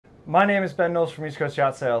My name is Ben Knowles from East Coast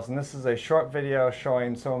Yacht Sales, and this is a short video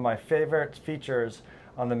showing some of my favorite features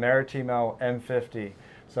on the Maritimo M50.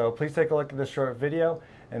 So please take a look at this short video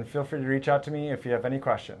and feel free to reach out to me if you have any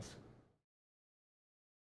questions.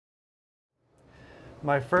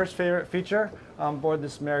 My first favorite feature on board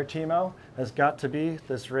this Maritimo has got to be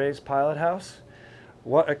this raised pilot house.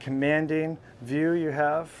 What a commanding view you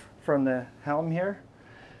have from the helm here,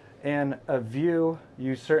 and a view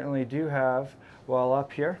you certainly do have while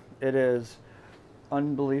up here. It is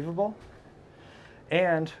unbelievable.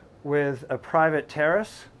 And with a private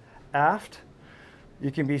terrace aft,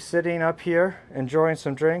 you can be sitting up here enjoying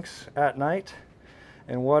some drinks at night,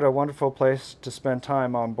 and what a wonderful place to spend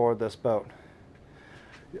time on board this boat.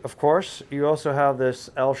 Of course, you also have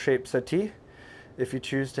this L-shaped settee if you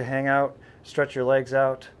choose to hang out, stretch your legs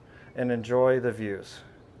out, and enjoy the views.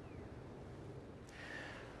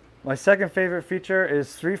 My second favorite feature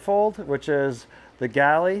is threefold, which is the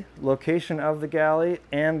galley, location of the galley,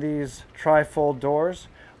 and these tri-fold doors,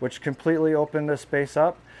 which completely open this space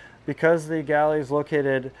up. Because the galley is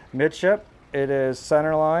located midship, it is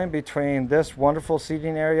centerline between this wonderful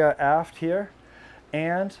seating area aft here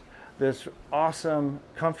and this awesome,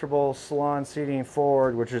 comfortable salon seating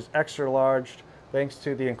forward, which is extra large thanks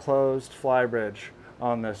to the enclosed flybridge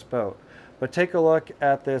on this boat. But take a look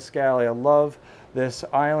at this galley. I love this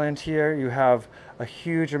island here. You have a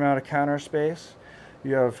huge amount of counter space.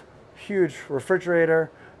 You have huge refrigerator,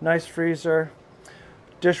 nice freezer,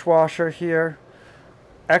 dishwasher here,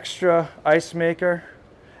 extra ice maker,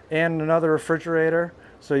 and another refrigerator.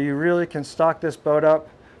 So you really can stock this boat up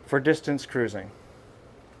for distance cruising.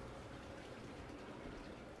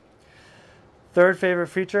 Third favorite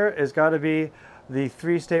feature is got to be the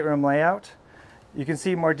 3-stateroom layout. You can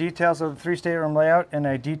see more details of the 3-stateroom layout in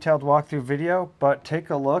a detailed walkthrough video, but take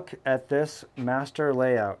a look at this master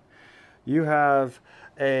layout. You have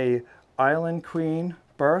a island queen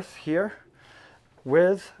berth here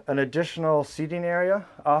with an additional seating area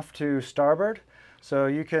off to starboard. So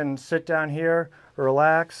you can sit down here,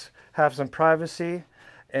 relax, have some privacy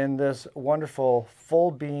in this wonderful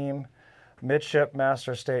full beam midship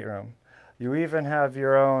master stateroom. You even have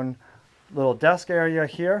your own little desk area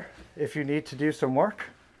here if you need to do some work,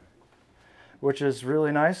 which is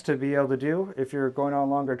really nice to be able to do if you're going on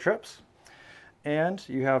longer trips. And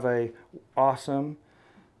you have a awesome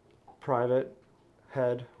private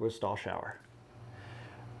head with stall shower.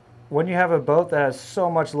 When you have a boat that has so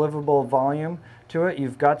much livable volume to it,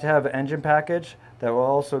 you've got to have an engine package that will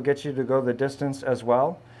also get you to go the distance as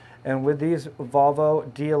well. And with these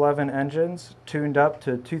Volvo D11 engines tuned up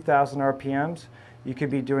to 2,000 RPMs, you could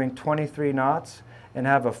be doing 23 knots and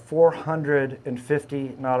have a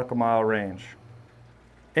 450 nautical mile range.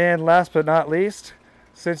 And last but not least,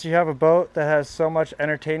 since you have a boat that has so much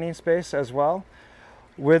entertaining space as well,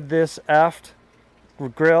 with this aft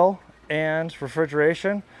grill and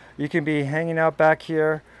refrigeration, you can be hanging out back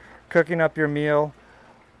here, cooking up your meal,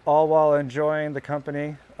 all while enjoying the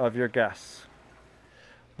company of your guests.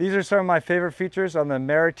 These are some of my favorite features on the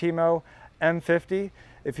Maritimo M50.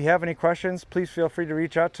 If you have any questions, please feel free to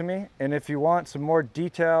reach out to me. And if you want some more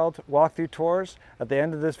detailed walkthrough tours, at the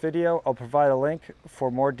end of this video, I'll provide a link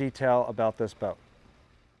for more detail about this boat.